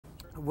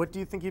What do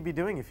you think you'd be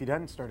doing if you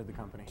hadn't started the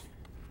company?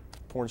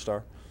 Porn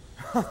star.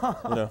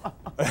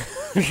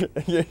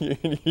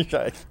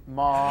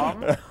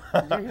 Mom, did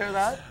you hear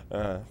that?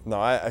 No,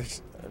 I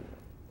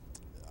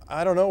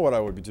don't know what I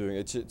would be doing.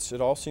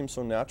 It all seems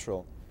so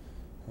natural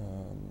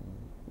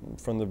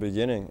from the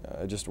beginning.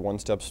 Just one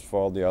step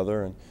followed the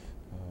other, and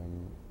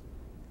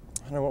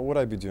I don't know, what would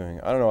I be doing?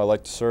 I don't know. I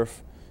like to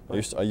surf. I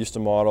used to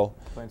model.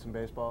 Playing some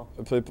baseball.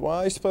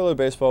 I used to play a little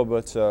baseball,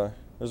 but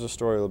there's a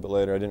story a little bit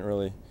later. I didn't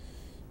really.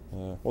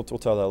 We'll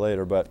tell that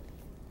later, but.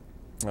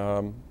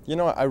 You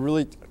know,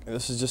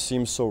 this just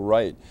seems so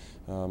right.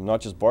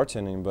 Not just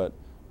bartending, but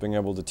being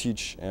able to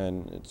teach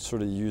and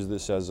sort of use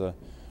this as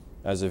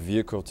a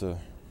vehicle to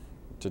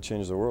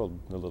change the world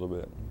a little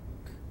bit.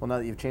 Well, now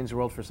that you've changed the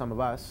world for some of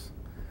us,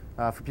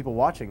 for people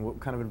watching, what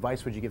kind of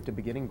advice would you give to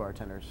beginning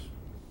bartenders?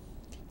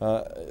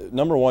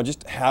 Number one,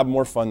 just have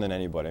more fun than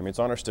anybody. I mean, it's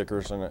on our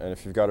stickers, and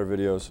if you've got our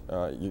videos,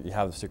 you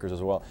have the stickers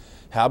as well.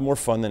 Have more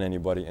fun than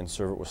anybody and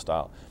serve it with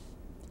style.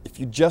 If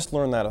you just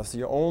learn that, that's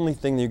the only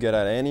thing you get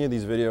out of any of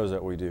these videos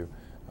that we do.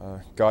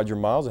 God, you're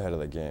miles ahead of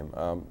the game.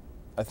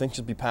 I think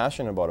just be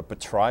passionate about it, but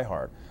try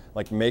hard.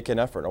 Like, make an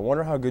effort. I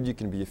wonder how good you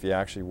can be if you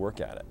actually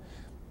work at it.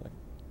 Like,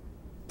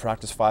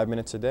 practice 5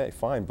 minutes a day,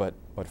 fine, but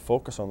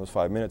focus on those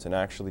 5 minutes and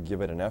actually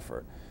give it an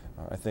effort.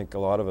 I think a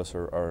lot of us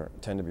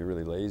tend to be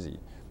really lazy.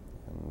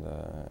 And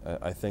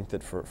I think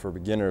that for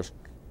beginners,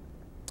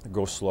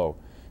 go slow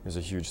is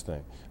a huge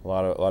thing. A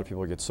lot of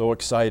people get so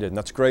excited, and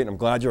that's great, and I'm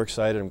glad you're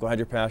excited, I'm glad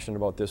you're passionate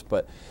about this,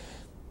 but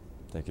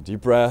take a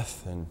deep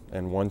breath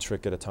and one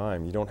trick at a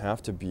time. You don't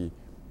have to be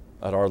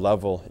at our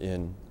level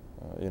in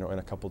in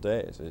a couple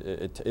days.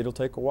 It'll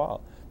take a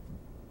while,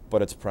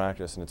 but it's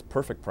practice, and it's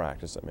perfect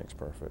practice that makes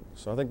perfect.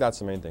 So I think that's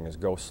the main thing, is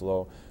go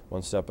slow,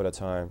 one step at a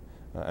time,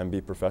 and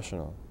be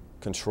professional.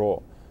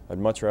 Control. I'd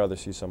much rather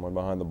see someone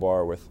behind the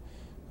bar with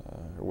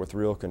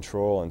real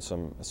control and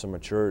some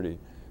maturity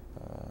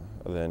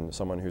than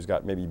someone who's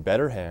got maybe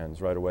better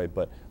hands right away,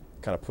 but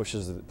kind of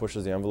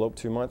pushes the envelope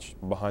too much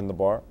behind the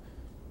bar.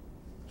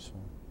 So,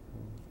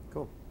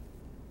 cool.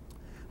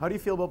 How do you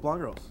feel about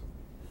blonde girls?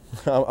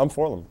 I'm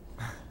for them.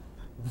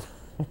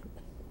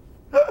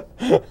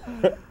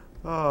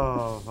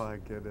 Oh my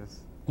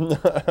goodness.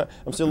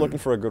 I'm still looking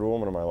for a good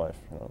woman in my life.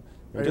 You know.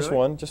 Just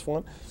really? Just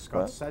one.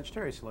 Scott's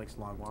Sagittarius, who likes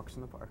long walks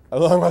in the park.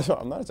 I'm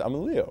a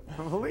Leo.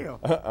 I'm a Leo.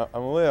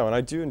 I'm a Leo, and I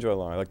do enjoy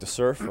long. I like to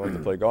surf. I like to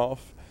play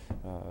golf.